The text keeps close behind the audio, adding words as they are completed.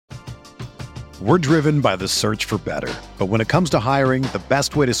We're driven by the search for better. But when it comes to hiring, the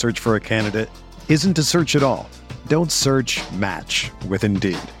best way to search for a candidate isn't to search at all. Don't search, match with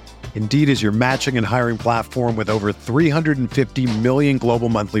Indeed. Indeed is your matching and hiring platform with over 350 million global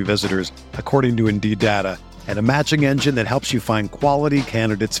monthly visitors, according to Indeed data, and a matching engine that helps you find quality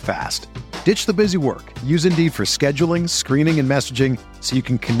candidates fast. Ditch the busy work. Use Indeed for scheduling, screening, and messaging so you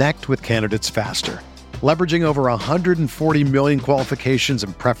can connect with candidates faster. Leveraging over 140 million qualifications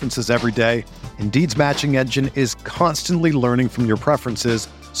and preferences every day, Indeed's matching engine is constantly learning from your preferences,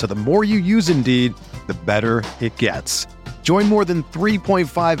 so the more you use Indeed, the better it gets. Join more than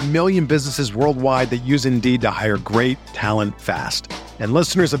 3.5 million businesses worldwide that use Indeed to hire great talent fast. And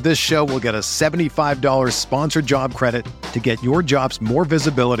listeners of this show will get a $75 sponsored job credit to get your jobs more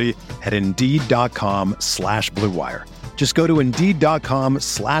visibility at Indeed.com/Blue Wire. Just go to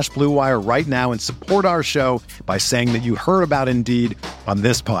Indeed.com/Blue Wire right now and support our show by saying that you heard about Indeed on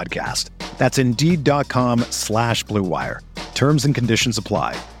this podcast. That's Indeed.com/Blue Wire. Terms and conditions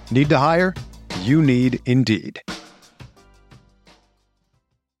apply. Need to hire? You need Indeed.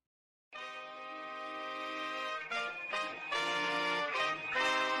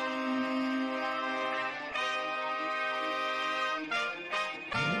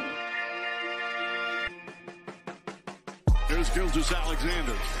 Here's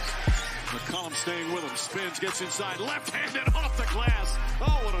Gilgeous-Alexander. McCollum staying with him. Spins, gets inside. Left-handed off the glass.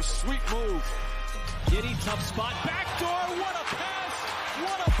 Oh, what a sweet move. Giddy, tough spot. Backdoor. What a pass.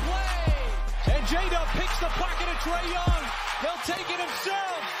 What a play. And J-Dub picks the pocket of Trae Young. He'll take it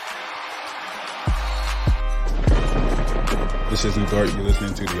himself. This is Lou Dart. You're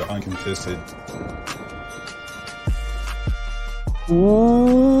listening to the Uncontested.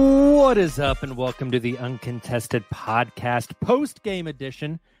 What is up, and welcome to the Uncontested Podcast Post-Game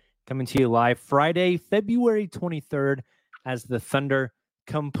Edition, coming to you live Friday, February 23rd, as the Thunder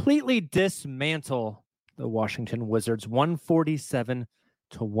completely dismantle the Washington Wizards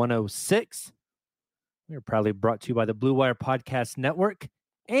 147-106. We are proudly brought to you by the Blue Wire Podcast Network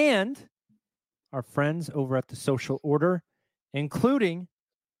and our friends over at the Social Order, including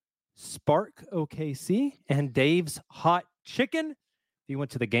Spark OKC and Dave's Hot Chicken. If you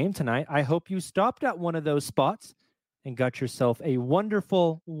went to the game tonight, I hope you stopped at one of those spots and got yourself a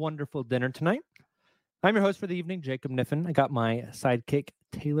wonderful, wonderful dinner tonight. I'm your host for the evening, Jacob Niffen. I got my sidekick,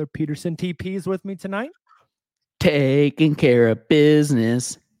 Taylor Peterson. TP's with me tonight. Taking care of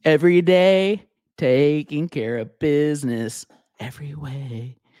business every day. Taking care of business every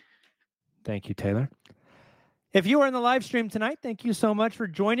way. Thank you, Taylor. If you are in the live stream tonight, thank you so much for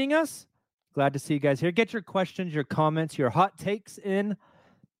joining us. Glad to see you guys here. Get your questions, your comments, your hot takes in.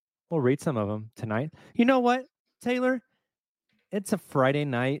 We'll read some of them tonight. You know what, Taylor? It's a Friday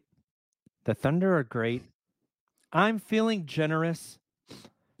night. The Thunder are great. I'm feeling generous.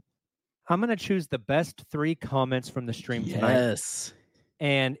 I'm going to choose the best 3 comments from the stream tonight. Yes.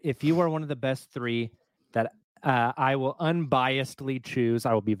 And if you are one of the best 3 that I will unbiasedly choose,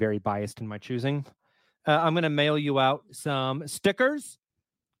 I will be very biased in my choosing. I'm going to mail you out some stickers.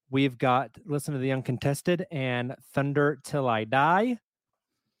 We've got Listen to the Uncontested and Thunder Till I Die.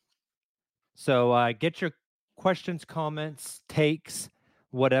 So get your questions, comments, takes,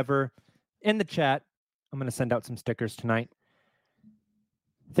 whatever in the chat. I'm going to send out some stickers tonight.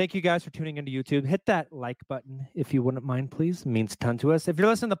 Thank you guys for tuning into YouTube. Hit that like button if you wouldn't mind, please. It means a ton to us. If you're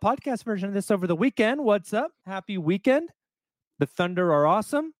listening to the podcast version of this over the weekend, what's up? Happy weekend. The Thunder are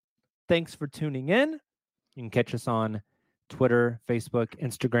awesome. Thanks for tuning in. You can catch us on Twitter, Facebook,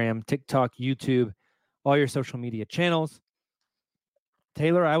 Instagram, TikTok, YouTube, all your social media channels.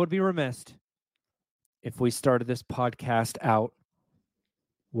 Taylor, I would be remiss if we started this podcast out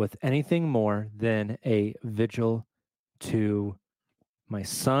with anything more than a vigil to my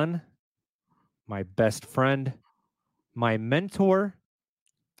son, my best friend, my mentor,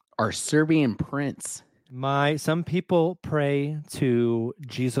 our Serbian prince. Some people pray to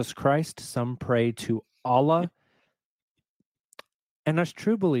Jesus Christ, some pray to Allah. And us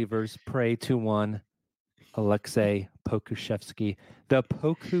true believers pray to one Alexei Pokushevsky, the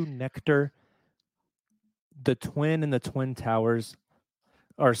Poku Nectar, the twin in the Twin Towers.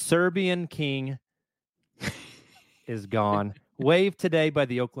 Our Serbian king is gone. Waved today by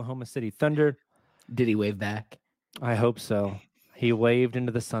the Oklahoma City Thunder. Did he wave back? I hope so. He waved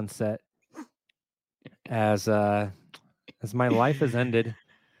into the sunset as my life has ended.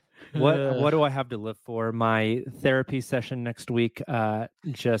 What do I have to live for? My therapy session next week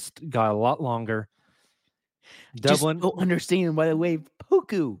just got a lot longer. Just don't understand why they wave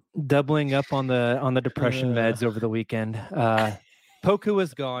Poku. Doubling up on the depression meds over the weekend. Poku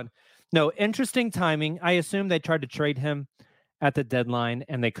is gone. No, interesting timing. I assume they tried to trade him at the deadline,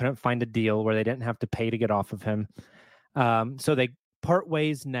 and they couldn't find a deal where they didn't have to pay to get off of him. So they part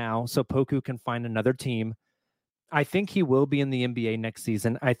ways now, so Poku can find another team. I think he will be in the NBA next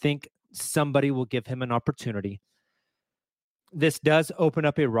season. I think somebody will give him an opportunity. This does open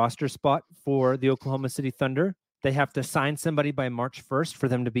up a roster spot for the Oklahoma City Thunder. They have to sign somebody by March 1st for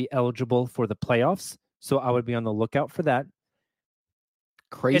them to be eligible for the playoffs. So I would be on the lookout for that.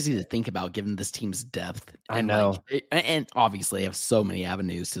 Crazy to think about given this team's depth. I know. And obviously they have so many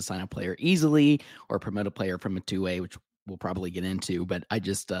avenues to sign a player easily or promote a player from a 2A, which we'll probably get into. But I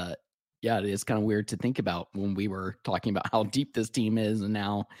just, it is kind of weird to think about when we were talking about how deep this team is. And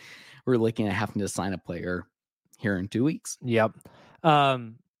now we're looking at having to sign a player here in 2 weeks. Yep.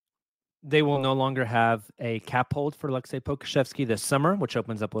 They will no longer have a cap hold for Alexei Pokusevsky this summer, which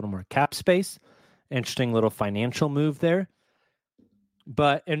opens up a little more cap space. Interesting little financial move there.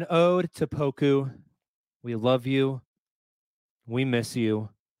 But an ode to Poku. We love you. We miss you.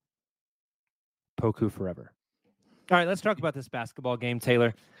 Poku forever. All right, let's talk about this basketball game,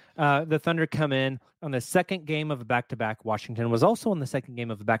 Taylor. The Thunder come in on the second game of a back-to-back. Washington was also on the second game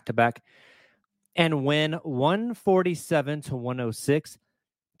of a back-to-back and win 147-106.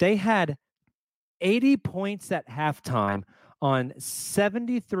 They had 80 points at halftime on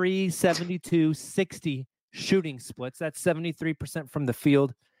 73, 72, 60 shooting splits. That's 73% from the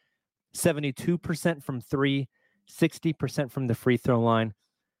field, 72% from three, 60% from the free throw line.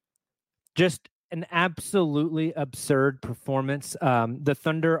 Just an absolutely absurd performance. The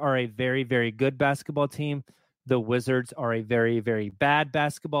Thunder are a very, very good basketball team. The Wizards are a very, very bad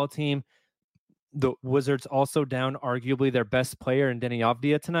basketball team. The Wizards also down arguably their best player in Denny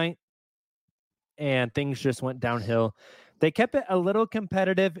Avdia tonight. And things just went downhill. They kept it a little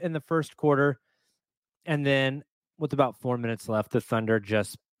competitive in the first quarter. And then with about 4 minutes left, the Thunder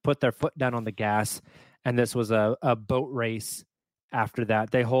just put their foot down on the gas. And this was a boat race after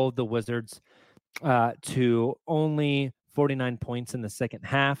that. They hold the Wizards to only 49 points in the second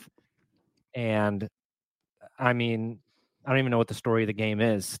half. And I mean, I don't even know what the story of the game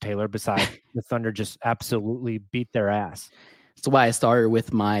is, Taylor, besides the Thunder just absolutely beat their ass. That's why I started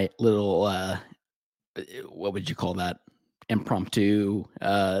with my little, what would you call that? Impromptu,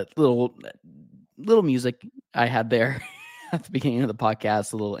 little music I had there at the beginning of the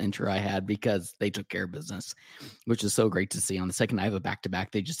podcast, a little intro I had, because they took care of business, which is so great to see. On the second night of a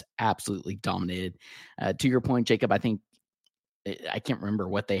back-to-back, they just absolutely dominated. To your point, Jacob, I think, I can't remember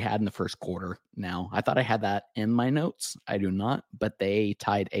what they had in the first quarter now. I thought I had that in my notes. I do not, but they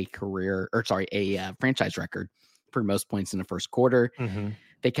tied a franchise record for most points in the first quarter. Mm-hmm.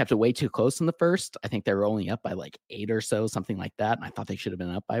 They kept it way too close in the first. I think they were only up by like 8 or so, something like that. And I thought they should have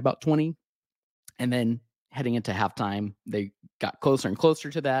been up by about 20. And then heading into halftime, they got closer and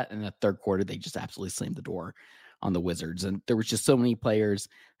closer to that. And in the third quarter, they just absolutely slammed the door on the Wizards. And there was just so many players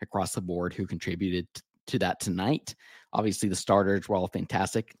across the board who contributed to that tonight. Obviously, the starters were all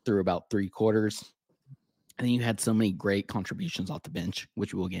fantastic through about 3 quarters. And then you had so many great contributions off the bench,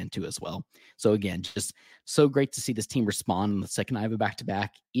 which we'll get into as well. So again, just so great to see this team respond on the second night of a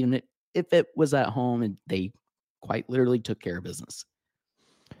back-to-back, even if it was at home, and they quite literally took care of business.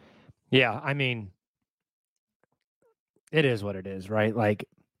 Yeah, I mean, it is what it is, right? Like,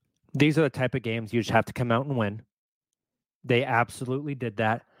 these are the type of games you just have to come out and win. They absolutely did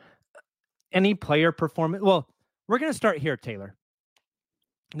that. Any player performance? Well, we're going to start here, Taylor.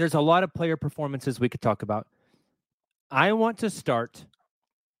 There's a lot of player performances we could talk about. I want to start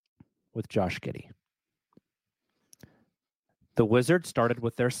with Josh Giddey. The Wizards started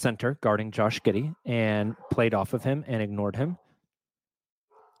with their center guarding Josh Giddey and played off of him and ignored him.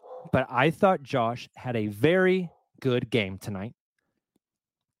 But I thought Josh had a very good game tonight.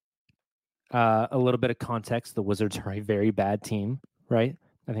 A little bit of context. The Wizards are a very bad team, right?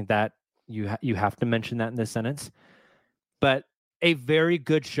 I think that you have to mention that in this sentence. But a very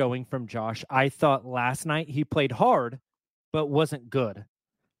good showing from Josh. I thought last night he played hard, but wasn't good.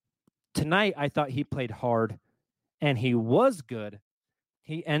 Tonight, I thought he played hard, and he was good.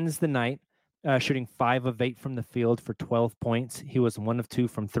 He ends the night shooting 5 of 8 from the field for 12 points. He was 1 of 2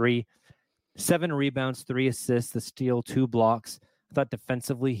 from 3. 7 rebounds, 3 assists, the steal, 2 blocks. I thought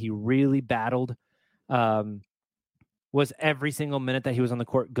defensively he really battled. Was every single minute that he was on the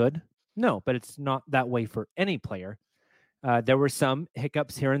court good? No, but it's not that way for any player. There were some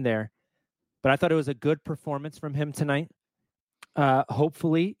hiccups here and there, but I thought it was a good performance from him tonight.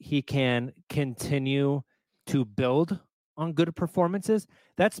 Hopefully he can continue to build on good performances.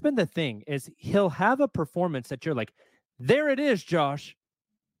 That's been the thing, is he'll have a performance that you're like, there it is, Josh.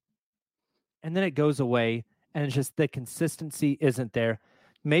 And then it goes away, and it's just the consistency isn't there.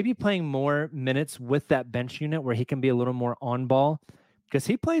 maybe playing more minutes with that bench unit where he can be a little more on ball, because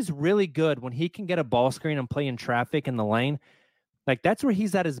he plays really good when he can get a ball screen and play in traffic in the lane. Like, that's where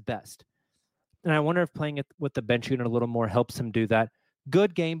he's at his best. And I wonder if playing it with the bench unit a little more helps him do that.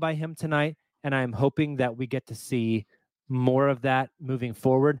 Good game by him tonight, and I'm hoping that we get to see more of that moving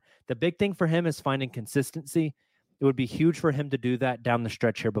forward. The big thing for him is finding consistency. It would be huge for him to do that down the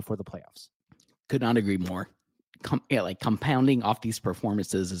stretch here before the playoffs. Could not agree more. Compounding off these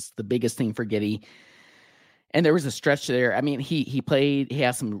performances is the biggest thing for Giddey. And there was a stretch there. I mean, he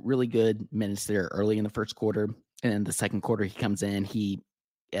has some really good minutes there early in the first quarter. And in the second quarter, he comes in, he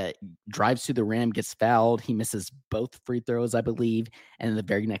drives to the rim, gets fouled. He misses both free throws, I believe. And in the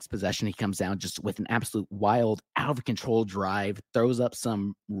very next possession, he comes down just with an absolute wild, out of control drive, throws up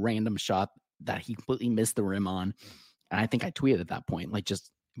some random shot that he completely missed the rim on. And I think I tweeted at that point, like,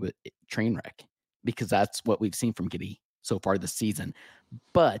 just train wreck, because that's what we've seen from Giddey so far this season.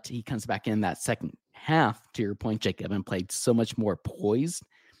 But he comes back in that second half, to your point, Jacob, and played so much more poised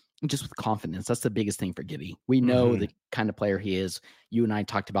and just with confidence. That's the biggest thing for Giddey. We know the kind of player he is. You and I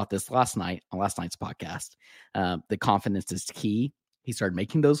talked about this last night on last night's podcast. The confidence is key. He started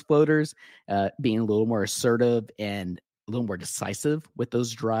making those floaters, being a little more assertive and a little more decisive with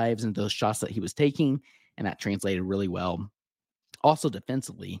those drives and those shots that he was taking, and that translated really well. Also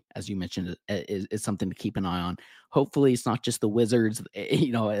defensively, as you mentioned, is something to keep an eye on. Hopefully it's not just the Wizards.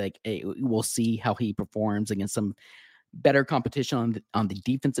 We'll see how he performs against some better competition on the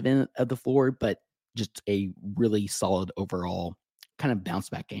defensive end of the floor, but just a really solid overall kind of bounce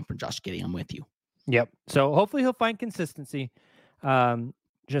back game from Josh Giddey. I'm with you. Yep. So hopefully he'll find consistency. I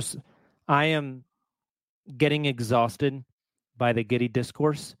am getting exhausted by the Giddey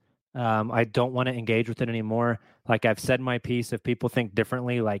discourse. I don't want to engage with it anymore. Like, I've said my piece. If people think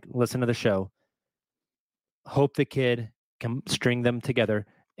differently, like, listen to the show. Hope the kid can string them together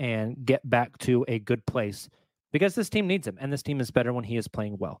and get back to a good place, because this team needs him, and this team is better when he is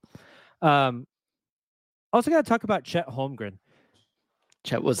playing well. Also got to talk about Chet Holmgren.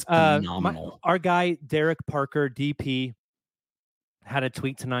 Chet was phenomenal. Our guy, Derek Parker, DP, had a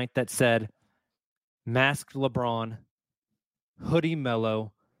tweet tonight that said, masked LeBron, hoodie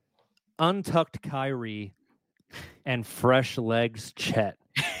Melo, untucked Kyrie, and fresh legs Chet.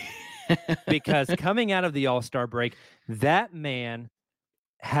 Because coming out of the All-Star break, that man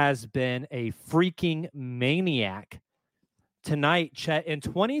has been a freaking maniac. Tonight, Chet, in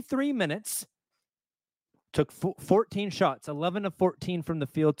 23 minutes, took 14 shots, 11 of 14 from the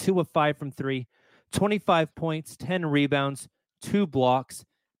field, 2 of 5 from 3, 25 points, 10 rebounds, 2 blocks,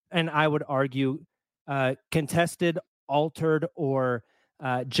 and I would argue contested, altered, or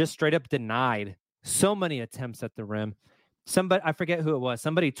just straight up denied so many attempts at the rim. I forget who it was.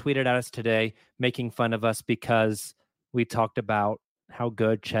 Somebody tweeted at us today making fun of us because we talked about how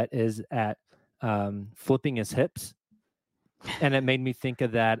good Chet is at flipping his hips. And it made me think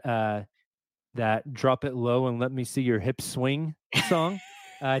of that Drop It Low and Let Me See Your Hips Swing song.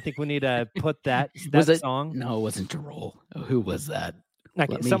 I think we need to put that song. No, it wasn't Jarrell. Who was that?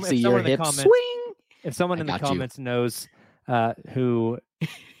 Okay, Let me see your hips swing. If someone in the comments knows who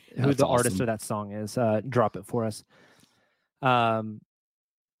the artist of that song is, drop it for us.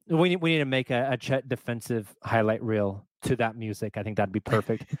 We need to make a Chet defensive highlight reel to that music. I think that'd be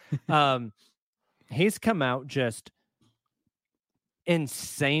perfect. He's come out just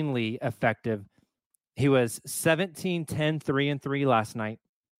insanely effective. He was 17, 10, 3 and 3 last night.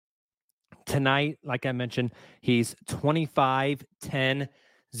 Tonight, like I mentioned, he's 25, 10,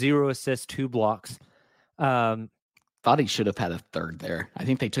 0 assists, 2 blocks. Thought he should have had a third there. I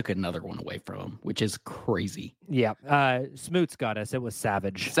think they took another one away from him, which is crazy. Yeah. Smoots got us. It was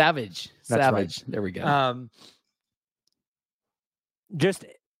Savage. Savage. Right. There we go. Just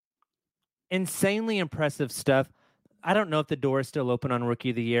insanely impressive stuff. I don't know if the door is still open on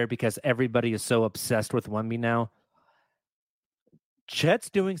Rookie of the Year because everybody is so obsessed with Wemby now. Chet's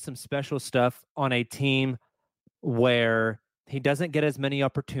doing some special stuff on a team where he doesn't get as many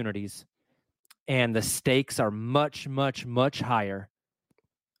opportunities, and the stakes are much, much, much higher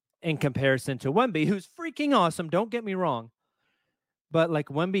in comparison to Wemby, who's freaking awesome. Don't get me wrong. But like,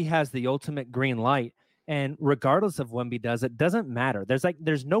 Wemby has the ultimate green light, and regardless of Wemby does, it doesn't matter.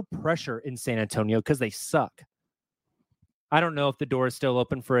 There's no pressure in San Antonio because they suck. I don't know if the door is still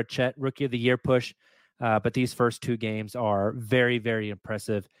open for a Chet Rookie of the Year push, but these first 2 games are very, very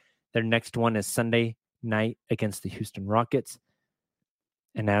impressive. Their next one is Sunday night against the Houston Rockets.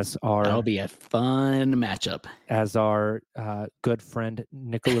 And that'll be a fun matchup. As our good friend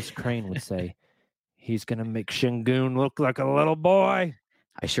Nicholas Crane would say, he's going to make Şengün look like a little boy.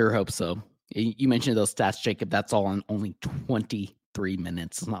 I sure hope so. You mentioned those stats, Jacob. That's all on only 20 3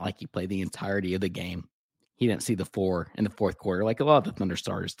 minutes. It's not like he played the entirety of the game. He didn't see the floor in the fourth quarter like a lot of the Thunder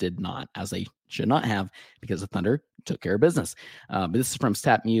starters did not, as they should not have, because the Thunder took care of business. But this is from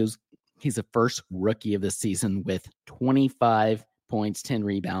StatMuse. He's the first rookie of the season with 25 points, 10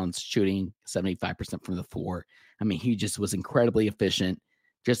 rebounds, shooting 75% from the floor. I mean, he just was incredibly efficient.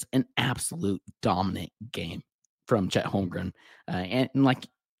 Just an absolute dominant game from Chet Holmgren. And like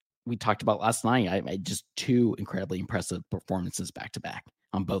we talked about last night, I just 2 incredibly impressive performances back to back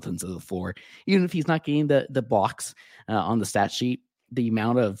on both ends of the floor. Even if he's not getting the blocks on the stat sheet, the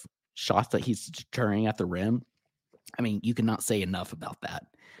amount of shots that he's deterring at the rim, I mean, you cannot say enough about that.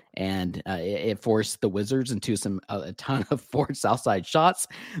 And it forced the Wizards into a ton of forced outside shots.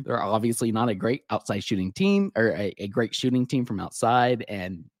 They're obviously not a great outside shooting team, or a great shooting team from outside.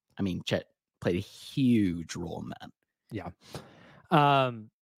 And I mean, Chet played a huge role in that. Yeah.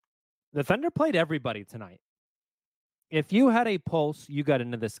 The Thunder played everybody tonight. If you had a pulse, you got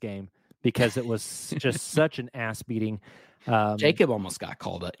into this game because it was just such an ass beating. Jacob almost got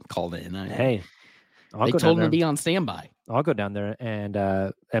called in. Hey, they told him to be on standby. I'll go down there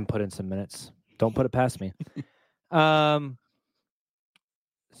and put in some minutes. Don't put it past me. Sorry,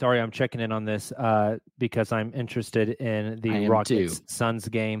 I'm checking in on this because I'm interested in the Rockets Suns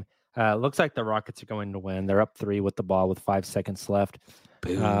game. Looks like the Rockets are going to win. They're up 3 with the ball with 5 seconds left.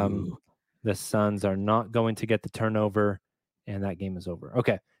 The Suns are not going to get the turnover, and that game is over.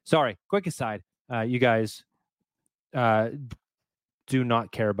 Okay, sorry. Quick aside. You guys do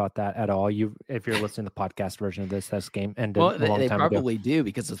not care about that at all. If you're listening to the podcast version of this game ended a long time ago. They probably do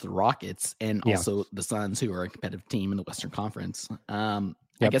because it's the Rockets and also the Suns, who are a competitive team in the Western Conference. I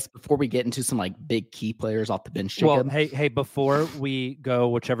guess before we get into some like big key players off the bench, Jacob. Well, hey, before we go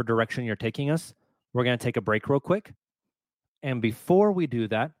whichever direction you're taking us, we're going to take a break real quick. And before we do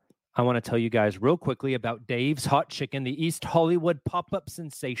that, I want to tell you guys real quickly about Dave's Hot Chicken, the East Hollywood pop-up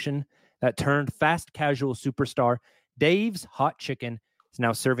sensation that turned fast casual superstar. Dave's Hot Chicken is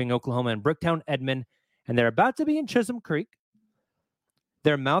now serving Oklahoma and Brooktown, Edmond, and they're about to be in Chisholm Creek.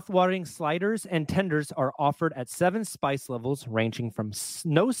 Their mouth-watering sliders and tenders are offered at 7 spice levels, ranging from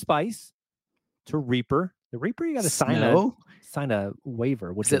no spice to Reaper. The Reaper, you got to sign a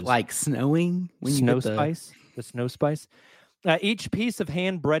waiver. Which is it like snowing? When snow spice? The snow spice. Each piece of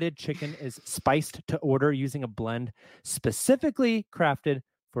hand-breaded chicken is spiced to order using a blend specifically crafted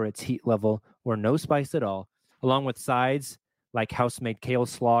for its heat level or no spice at all, along with sides like house-made kale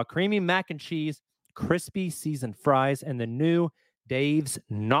slaw, creamy mac and cheese, crispy seasoned fries, and the new Dave's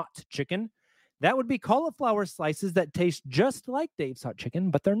Not Chicken. That would be cauliflower slices that taste just like Dave's Hot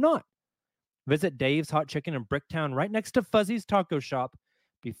Chicken, but they're not. Visit Dave's Hot Chicken in Bricktown right next to Fuzzy's Taco Shop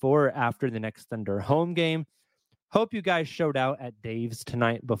before or after the next Thunder home game. Hope you guys showed out at Dave's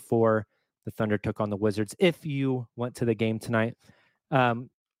tonight before the Thunder took on the Wizards. If you went to the game tonight.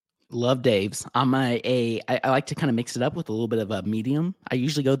 Love Dave's. I like to kind of mix it up with a little bit of a medium. I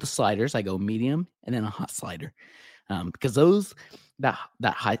usually go with the sliders. I go medium and then a hot slider. Because that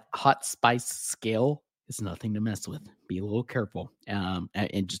hot spice scale is nothing to mess with. Be a little careful.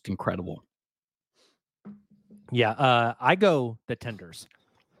 And just incredible. Yeah, I go the tenders.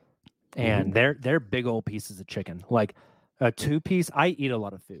 And they're big old pieces of chicken. Like a 2-piece, I eat a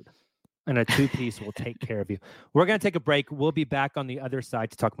lot of food. And a 2-piece will take care of you. We're going to take a break. We'll be back on the other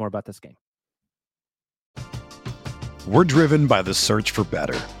side to talk more about this game. We're driven by the search for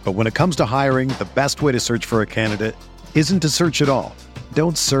better. But when it comes to hiring, the best way to search for a candidate isn't to search at all.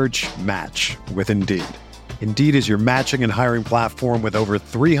 Don't search, match with Indeed. Indeed is your matching and hiring platform with over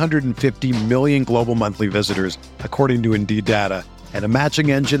 350 million global monthly visitors, according to Indeed data, and a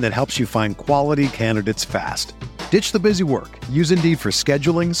matching engine that helps you find quality candidates fast. Ditch the busy work. Use Indeed for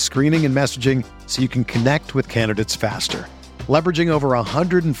scheduling, screening, and messaging so you can connect with candidates faster. Leveraging over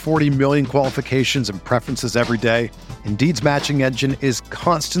 140 million qualifications and preferences every day, Indeed's matching engine is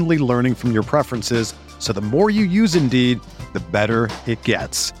constantly learning from your preferences, so the more you use Indeed, the better it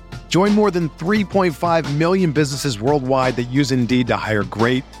gets. Join more than 3.5 million businesses worldwide that use Indeed to hire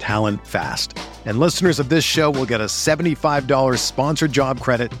great talent fast. And listeners of this show will get a $75 sponsored job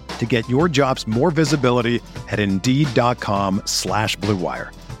credit to get your jobs more visibility at Indeed.com/Blue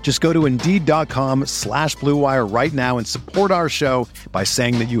Wire. Just go to Indeed.com/Blue Wire right now and support our show by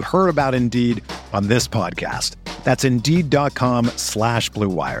saying that you heard about Indeed on this podcast. That's Indeed.com/Blue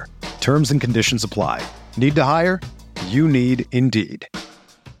Wire. Terms and conditions apply. Need to hire? You need Indeed.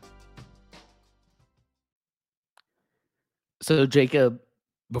 So, Jacob,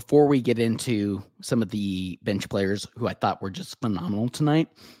 before we get into some of the bench players who I thought were just phenomenal tonight,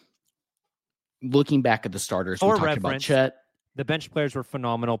 looking back at the starters, we talked about Chet. The bench players were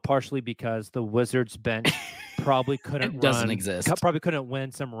phenomenal, partially because the Wizards bench probably couldn't probably couldn't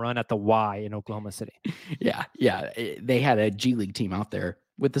win some run at the Y in Oklahoma City. Yeah. They had a G League team out there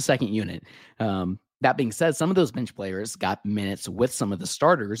with the second unit. That being said, some of those bench players got minutes with some of the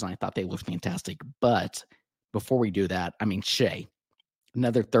starters, and I thought they looked fantastic. But before we do that, I mean, Shea,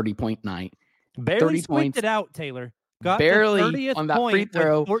 another 30-point night. Barely squeaked it out, Taylor. Got barely the 30th on that point free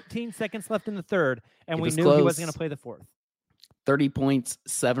throw. with 14 seconds left in the third, and we knew close. he wasn't going to play the fourth. 30 points,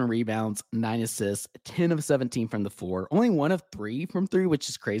 7 rebounds, 9 assists, 10 of 17 from the floor. Only 1 of 3 from 3, which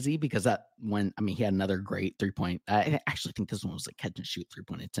is crazy because that one, I mean, he had another great 3-point. I actually think this one was a catch and shoot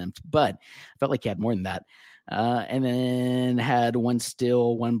 3-point attempt, but I felt like he had more than that. And then had 1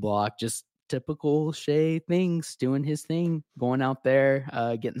 steal, 1 block, just typical Shea things, doing his thing, going out there,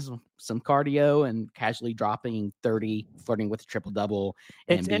 getting some cardio and casually dropping 30, flirting with a triple-double,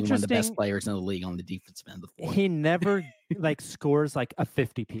 and being one of the best players in the league on the defensive end of the floor. He never scores like a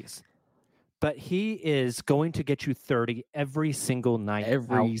 50 piece, but he is going to get you 30 every single night.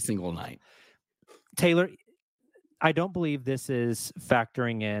 Single night. Taylor, I don't believe this is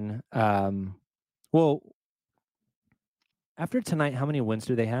factoring in. After tonight, how many wins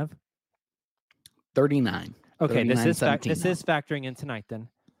do they have? 39. Okay, 39, this is factoring in tonight then.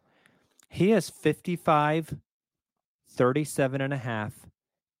 He has 55, 37 and a half,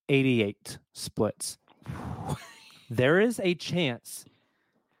 88 splits. There is a chance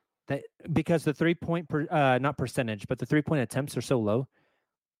that because the 3-point not percentage, but the 3-point attempts are so low,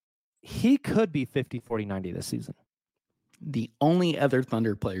 he could be 50, 40, 90 this season. The only other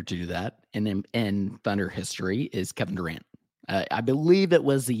Thunder player to do that in Thunder history is Kevin Durant. I believe it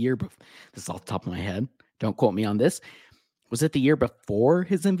was the year before. This is off the top of my head. Don't quote me on this. Was it the year before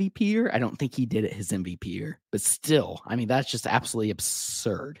his MVP year? I don't think he did it his MVP year, but still, I mean, that's just absolutely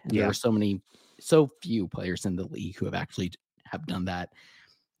absurd. Yeah. There are so few players in the league who have done that.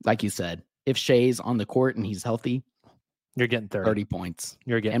 Like you said, if Shea's on the court and he's healthy, you're getting 30 points.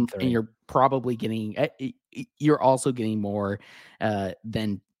 You're getting 30. And you're probably getting, you're also getting more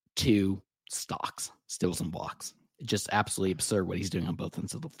than 2 steals and blocks. Just absolutely absurd what he's doing on both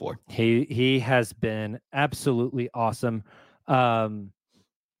ends of the floor. He has been absolutely awesome. I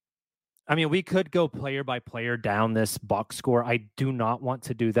mean, we could go player by player down this box score. I do not want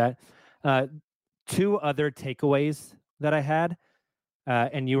to do that. 2 other takeaways that I had,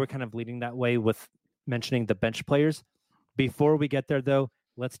 and you were kind of leading that way with mentioning the bench players. Before we get there, though,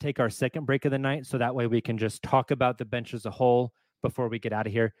 let's take our second break of the night, so that way we can just talk about the bench as a whole before we get out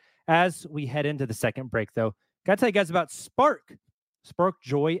of here. As we head into the second break, though, got to tell you guys about Spark. Spark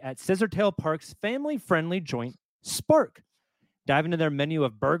Joy at Scissortail Park's family-friendly joint, Spark. Dive into their menu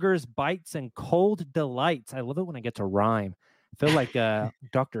of burgers, bites, and cold delights. I love it when I get to rhyme. I feel like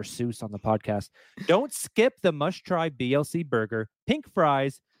Dr. Seuss on the podcast. Don't skip the must-try BLC burger, pink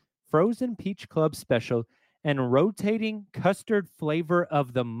fries, frozen peach club special, and rotating custard flavor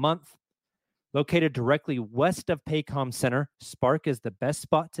of the month. Located directly west of Paycom Center, Spark is the best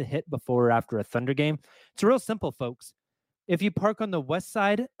spot to hit before or after a Thunder game. It's real simple, folks. If you park on the west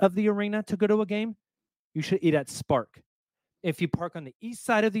side of the arena to go to a game, you should eat at Spark. If you park on the east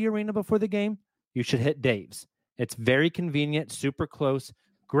side of the arena before the game, you should hit Dave's. It's very convenient, super close,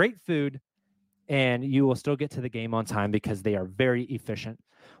 great food, and you will still get to the game on time because they are very efficient.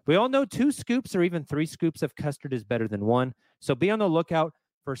 We all know 2 scoops or even 3 scoops of custard is better than 1, so be on the lookout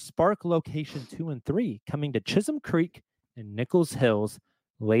for Spark location 2 and 3 coming to Chisholm Creek and Nichols Hills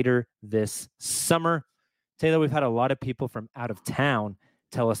later this summer. Taylor, we've had a lot of people from out of town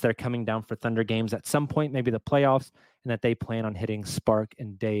tell us they're coming down for Thunder games at some point, maybe the playoffs, and that they plan on hitting Spark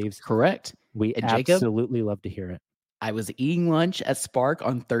and Dave's. Correct. We absolutely love to hear it. I was eating lunch at Spark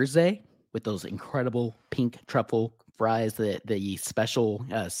on Thursday with those incredible pink truffle fries, the special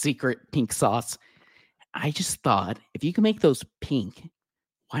secret pink sauce. I just thought, if you can make those pink,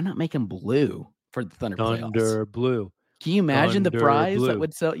 why not make them blue for the Thunder playoffs? Thunder blue. Can you imagine Thunder the fries blue that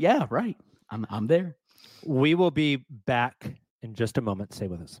would sell? Yeah, right. I'm there. We will be back in just a moment. Stay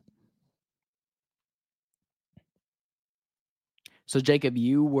with us. So, Jacob,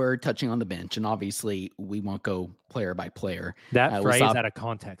 you were touching on the bench, and obviously we won't go player by player. That phrase out of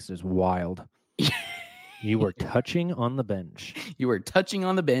context is wild. You were touching on the bench. You were touching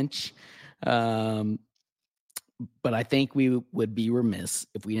on the bench. But I think we would be remiss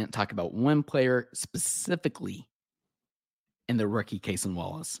if we didn't talk about one player specifically in the rookie Cason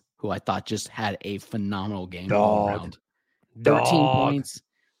Wallace, who I thought just had a phenomenal game all around. 13 points,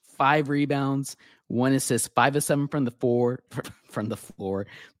 5 rebounds, 1 assist, 5 of 7 from the floor,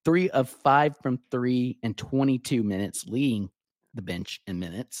 3 of 5 from 3, and 22 minutes, leading the bench in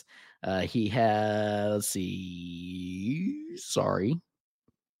minutes. He has,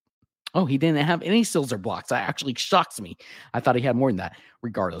 Oh, he didn't have any steals or blocks. That actually shocks me. I thought he had more than that.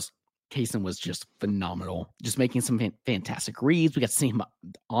 Regardless, Kaysen was just phenomenal, just making some fantastic reads. We got to see him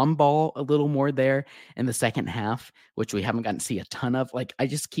on ball a little more there in the second half, which we haven't gotten to see a ton of. Like, I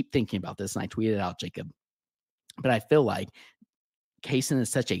just keep thinking about this, and I tweeted out, Jacob. But I feel like Kaysen is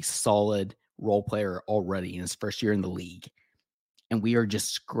such a solid role player already in his first year in the league, and we are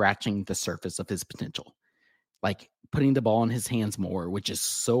just scratching the surface of his potential. Like, putting the ball in his hands more, which is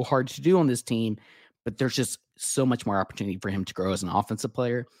so hard to do on this team, but there's just so much more opportunity for him to grow as an offensive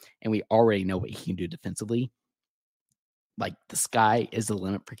player, and we already know what he can do defensively. Like, the sky is the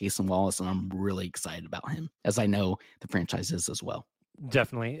limit for Kaysen Wallace, and I'm really excited about him, as I know the franchise is as well.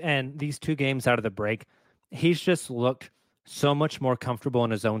 Definitely. And these 2 games out of the break, he's just looked so much more comfortable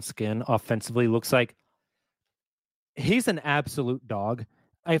in his own skin offensively. Looks like he's an absolute dog.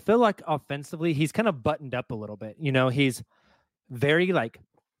 I feel like offensively, he's kind of buttoned up a little bit. You know, he's very like,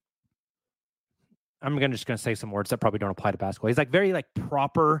 just going to say some words that probably don't apply to basketball. He's like very like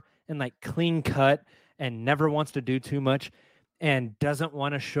proper and like clean cut and never wants to do too much and doesn't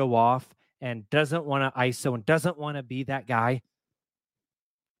want to show off and doesn't want to ISO and doesn't want to be that guy.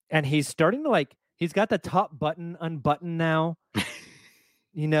 And he's starting to he's got the top button unbuttoned now.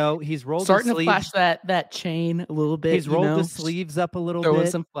 You know, he's rolled starting the sleeves. To flash that chain a little bit. He's rolled the sleeves up a little bit.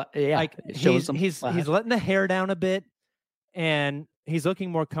 He's letting the hair down a bit, and he's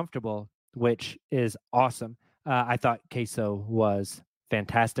looking more comfortable, which is awesome. I thought Queso was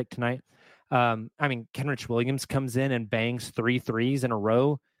fantastic tonight. Kenrich Williams comes in and bangs 3 threes in a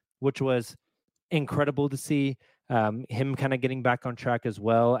row, which was incredible to see. Him kind of getting back on track as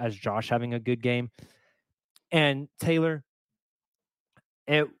well as Josh having a good game. And Taylor,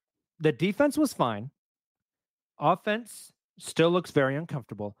 the defense was fine. Offense still looks very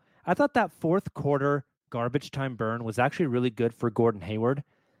uncomfortable. I thought that fourth quarter garbage time burn was actually really good for Gordon Hayward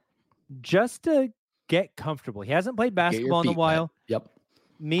just to get comfortable. He hasn't played basketball in a while. Yep.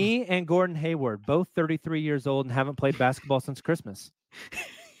 Me and Gordon Hayward, both 33 years old and haven't played basketball since Christmas.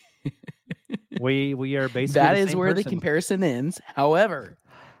 We are basically that is where the comparison ends. However,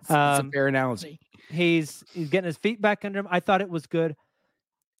 it's a fair analogy. He's getting his feet back under him. I thought it was good.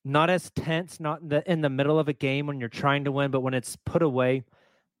 Not as tense, not in the middle of a game when you're trying to win, but when it's put away.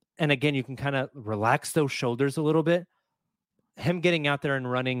 And again, you can kind of relax those shoulders a little bit. Him getting out there and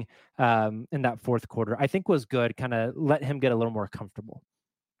running in that fourth quarter, I think was good. Kind of let him get a little more comfortable.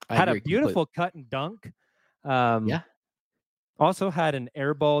 Had a beautiful cut and dunk. Also had an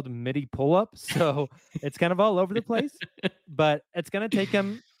airballed midi pull-up. So it's kind of all over the place. But it's going to take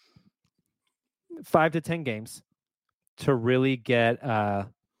him 5 to 10 games to really get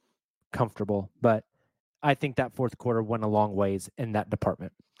comfortable. But I think that fourth quarter went a long ways in that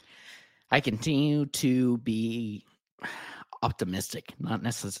department. I continue to be optimistic, not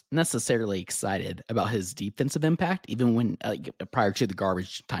necessarily excited about his defensive impact, even when prior to the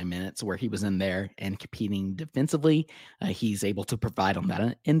garbage time minutes where he was in there and competing defensively. He's able to provide on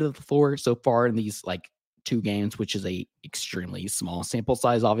that end of the floor so far in these 2 games, which is a extremely small sample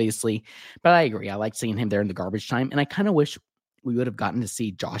size, obviously. But I agree. I like seeing him there in the garbage time. And I kind of wish we would have gotten to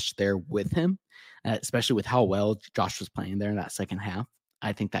see Josh there with him, especially with how well Josh was playing there in that second half.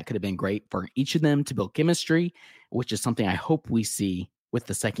 I think that could have been great for each of them to build chemistry, which is something I hope we see with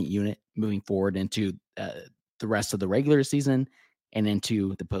the second unit moving forward into the rest of the regular season and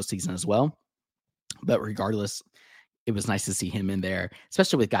into the postseason as well. But regardless, it was nice to see him in there,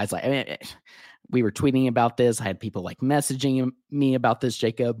 especially with guys we were tweeting about this. I had people messaging me about this,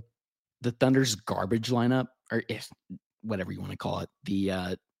 Jacob. The Thunder's garbage lineup, or whatever you want to call it,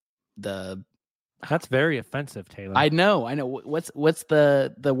 the that's very offensive, Taylor. I know. What's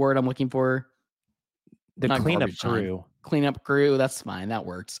the word I'm looking for? The cleanup crew. Cleanup crew. That's fine. That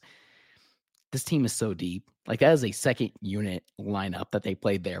works. This team is so deep. That is a second unit lineup that they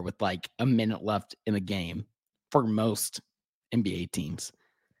played there with a minute left in the game for most NBA teams.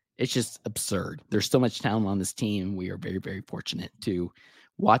 It's just absurd. There's so much talent on this team. We are very, very fortunate to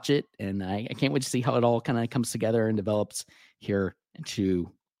watch it. And I can't wait to see how it all kind of comes together and develops here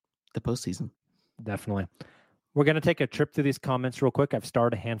into the postseason. Definitely. We're going to take a trip through these comments real quick. I've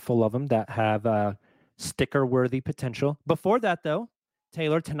starred a handful of them that have sticker-worthy potential. Before that, though,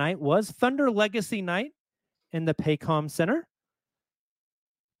 Taylor, tonight was Thunder Legacy Night in the Paycom Center.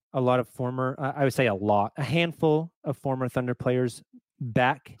 A lot of a handful of former Thunder players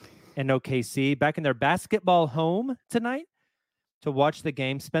back in OKC, back in their basketball home tonight to watch the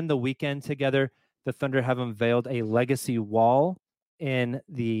game, spend the weekend together. The Thunder have unveiled a legacy wall in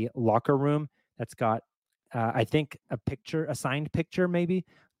the locker room that's got I think a signed picture maybe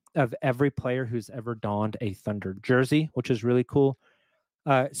of every player who's ever donned a Thunder jersey, which is really cool.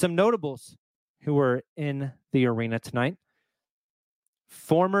 Some notables who were in the arena tonight.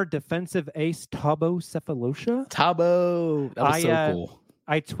 Former defensive ace Thabo Sefolosha. Thabo, that was so cool.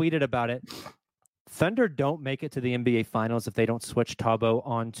 I tweeted about it. Thunder don't make it to the NBA Finals if they don't switch Thabo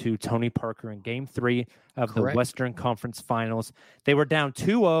on to Tony Parker in Game 3 of the Western Conference Finals. They were down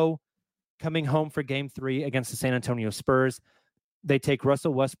 2-0 coming home for Game 3 against the San Antonio Spurs. They take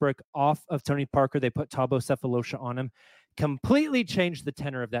Russell Westbrook off of Tony Parker. They put Thabo Sefolosha on him. Completely changed the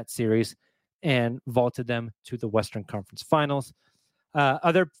tenor of that series and vaulted them to the Western Conference Finals.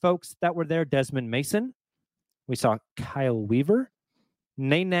 Other folks that were there, Desmond Mason. We saw Kyle Weaver.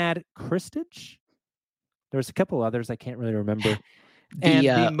 Nenad Kristich. There's a couple others I can't really remember.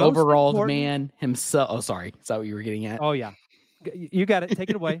 The overall man himself. Oh, sorry. Is that what you were getting at? Oh, yeah. You got it. Take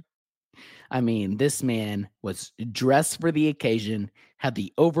it away. I mean, this man was dressed for the occasion, had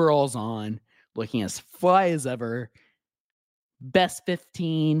the overalls on, looking as fly as ever. Best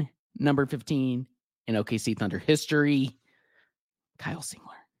 15, number 15 in OKC Thunder history. Kyle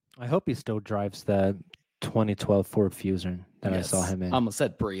Singler. I hope he still drives the 2012 Ford Fusion that I saw him in. I almost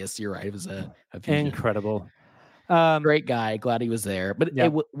said Prius. You're right. It was a Fusion. Incredible. Great guy. Glad he was there. But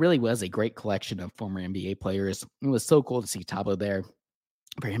it really was a great collection of former NBA players. It was so cool to see Thabo there,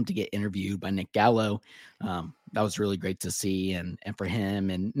 for him to get interviewed by Nick Gallo. That was really great to see. And for him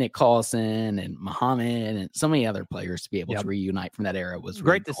and Nick Collison and Muhammad and so many other players to be able to reunite from that era was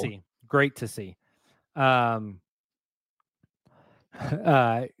really great to see. Great to see.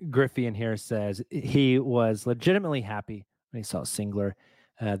 Griffey in here says he was legitimately happy when he saw Singler.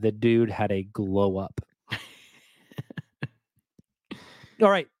 The dude had a glow up. All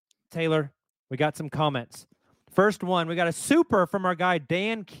right, Taylor, we got some comments. First one, we got a super from our guy,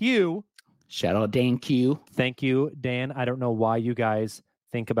 Dan Q. Shout out Dan Q. Thank you, Dan. I don't know why you guys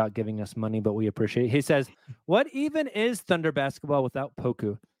think about giving us money, but we appreciate it. He says, what even is Thunder basketball without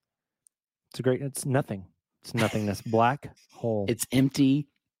Poku? It's nothing. It's nothingness. Black hole. It's empty.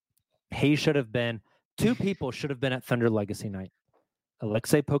 He should have been, two people should have been at Thunder Legacy Night.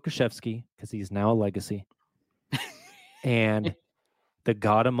 Alexei Pokushevsky, because he's now a legacy, and the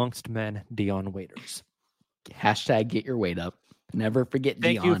God amongst men, Dion Waiters. Hashtag get your weight up. Never forget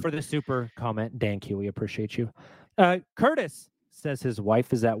Dion. Thank you for the super comment, Dan Q. We appreciate you. Curtis says his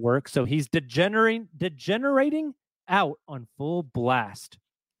wife is at work, so he's degenerating out on full blast.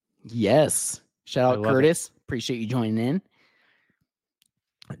 Yes. Shout out Curtis. Appreciate you joining in.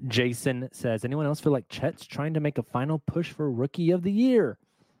 Jason says, anyone else feel like Chet's trying to make a final push for Rookie of the Year?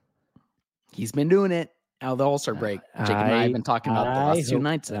 He's been doing it out of the All-Star break. Jake and I have been talking about the last 2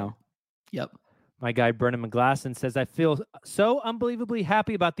 nights now. Yep. My guy, Brennan McGlasson, says, I feel so unbelievably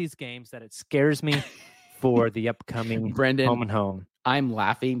happy about these games that it scares me for the upcoming Brendan, home and home. I'm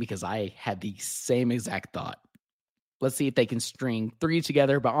laughing because I had the same exact thought. Let's see if they can string 3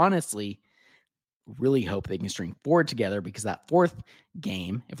 together. But honestly, really hope they can string 4 together, because that 4th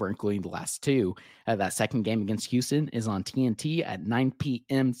game, if we're including the last 2, that second game against Houston is on TNT at 9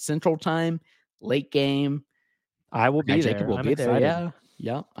 p.m. Central Time. Late game. I will be there. Jacob will I'm be excited. there.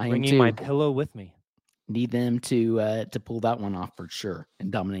 Yeah. I am bringing too. my pillow with me. Need them to pull that one off for sure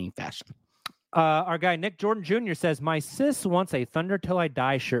in dominating fashion. Our guy Nick Jordan Jr. says, my sis wants a Thunder Till I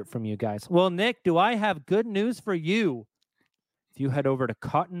Die shirt from you guys. Well, Nick, do I have good news for you? If you head over to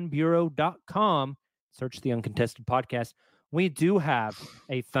cottonbureau.com, search the Uncontested Podcast, we do have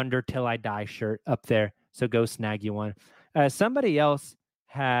a Thunder Till I Die shirt up there. So go snag you one. Somebody else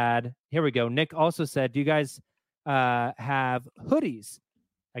had, here we go. Nick also said, do you guys have hoodies?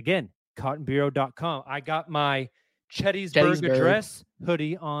 Again, cottonbureau.com. I got my Gettysburg Address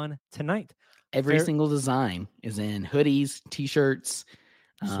hoodie on tonight. Every single design is in hoodies, t-shirts,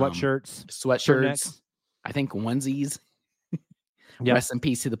 sweatshirts. I think onesies. Yep. Rest in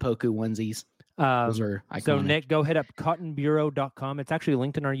peace to the Poku onesies. Those are iconic. So Nick, go hit up cottonbureau.com. It's actually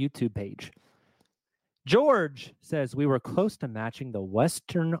linked in our YouTube page. George says we were close to matching the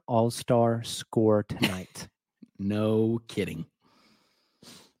Western All-Star score tonight. No kidding.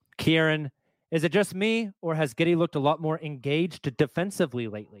 Kieran, is it just me, or has Giddey looked a lot more engaged defensively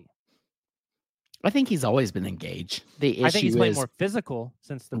lately? I think he's always been engaged. I think he's playing more physical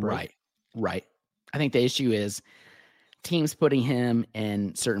since the break. Right. I think the issue is teams putting him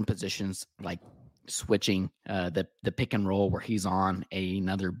in certain positions, like switching the pick and roll where he's on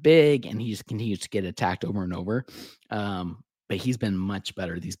another big and he just continues to get attacked over and over. But he's been much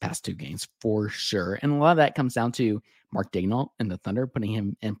better these past 2 games for sure. And a lot of that comes down to Mark Daigneault and the Thunder putting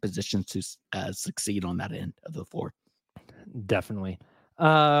him in positions to succeed on that end of the floor. Definitely.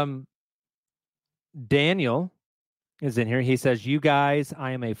 Daniel is in here. He says, you guys,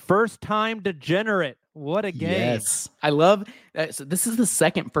 I am a first-time degenerate. What a game. Yes. I love so this is the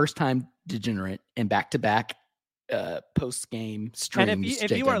second first-time degenerate in back-to-back post-game streams. And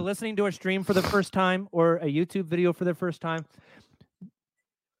if you are listening to a stream for the first time or a YouTube video for the first time,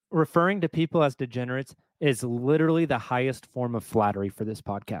 referring to people as degenerates is literally the highest form of flattery for this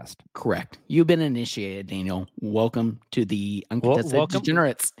podcast. Correct. You've been initiated, Daniel. Welcome to the Uncontested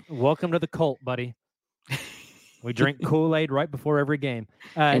Degenerates. Welcome to the cult, buddy. We drink Kool-Aid right before every game.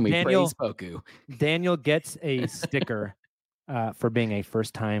 And we praise Poku. Daniel gets a sticker for being a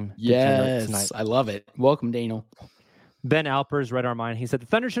first-time degenerate tonight. Yes, I love it. Welcome, Daniel. Ben Alpers read our mind. He said, the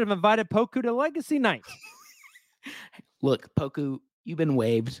Thunder should have invited Poku to Legacy Night. Look, Poku, you've been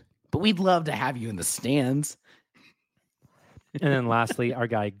waived, but we'd love to have you in the stands. And then lastly, our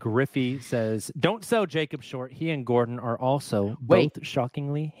guy Griffey says, don't sell Jacob short. He and Gordon are also both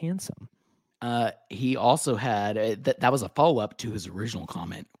shockingly handsome. He also had that was a follow-up to his original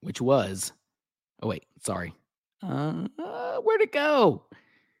comment, which was, where'd it go?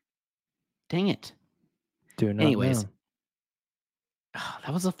 Dang it. Anyways,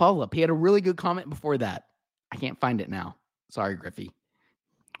 that was a follow-up. He had a really good comment before that. I can't find it now. Sorry, Griffey.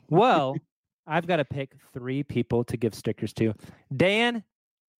 Well, I've got to pick 3 people to give stickers to. Dan,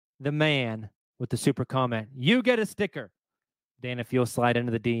 the man with the super comment. You get a sticker. Dan, if you'll slide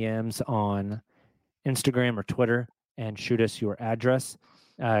into the DMs on Instagram or Twitter and shoot us your address,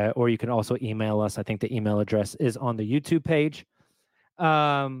 or you can also email us. I think the email address is on the YouTube page.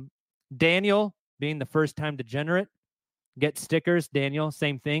 Daniel, being the first-time degenerate, get stickers. Daniel,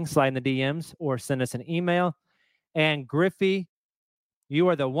 same thing. Slide in the DMs or send us an email. And Griffey, you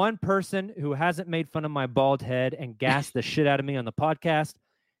are the one person who hasn't made fun of my bald head and gassed the shit out of me on the podcast.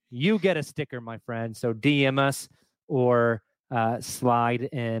 You get a sticker, my friend. So DM us or slide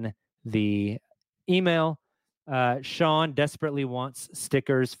in the email. Sean desperately wants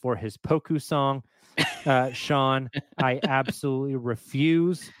stickers for his Poku song. Sean, I absolutely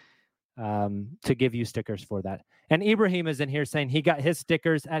refuse to give you stickers for that. And Ibrahim is in here saying he got his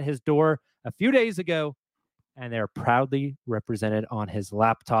stickers at his door a few days ago, and they're proudly represented on his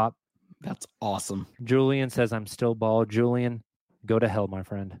laptop. That's awesome. Julian says, I'm still bald. Julian, go to hell, my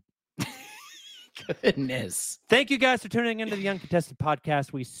friend. Goodness. Thank you guys for tuning into the Uncontested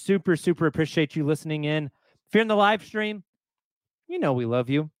Podcast. We super, super appreciate you listening in. If you're in the live stream, you know we love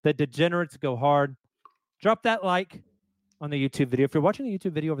you. The degenerates go hard. Drop that like on the YouTube video. If you're watching the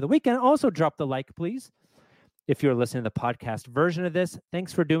YouTube video over the weekend, also drop the like, please. If you're listening to the podcast version of this,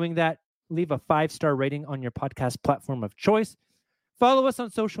 thanks for doing that. Leave a 5-star rating on your podcast platform of choice. Follow us on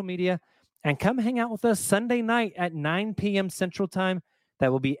social media and come hang out with us Sunday night at 9 p.m. Central Time.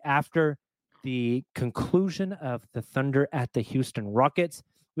 That will be after the conclusion of the Thunder at the Houston Rockets.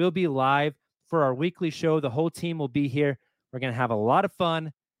 We'll be live for our weekly show. The whole team will be here. We're going to have a lot of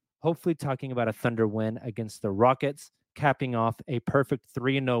fun, hopefully talking about a Thunder win against the Rockets, capping off a perfect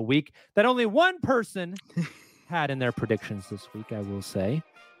 3-0 week that only one person had in their predictions this week, I will say.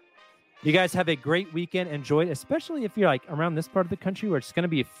 You guys have a great weekend. Enjoy it, especially if you're like around this part of the country where it's going to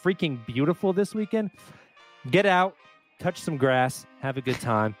be freaking beautiful this weekend. Get out, touch some grass, have a good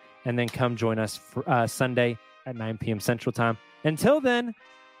time, and then come join us for, Sunday at 9 p.m. Central Time. Until then,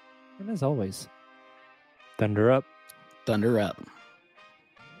 and as always, Thunder up. Thunder up.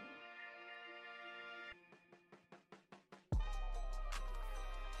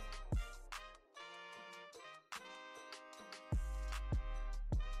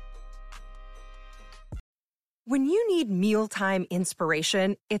 When you need mealtime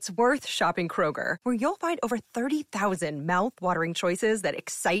inspiration, it's worth shopping Kroger, where you'll find over 30,000 mouth-watering choices that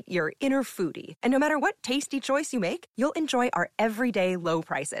excite your inner foodie. And no matter what tasty choice you make, you'll enjoy our everyday low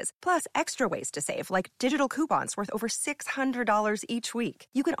prices, plus extra ways to save, like digital coupons worth over $600 each week.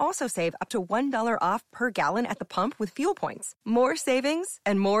 You can also save up to $1 off per gallon at the pump with fuel points. More savings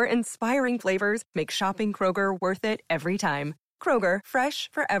and more inspiring flavors make shopping Kroger worth it every time. Kroger, fresh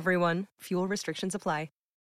for everyone. Fuel restrictions apply.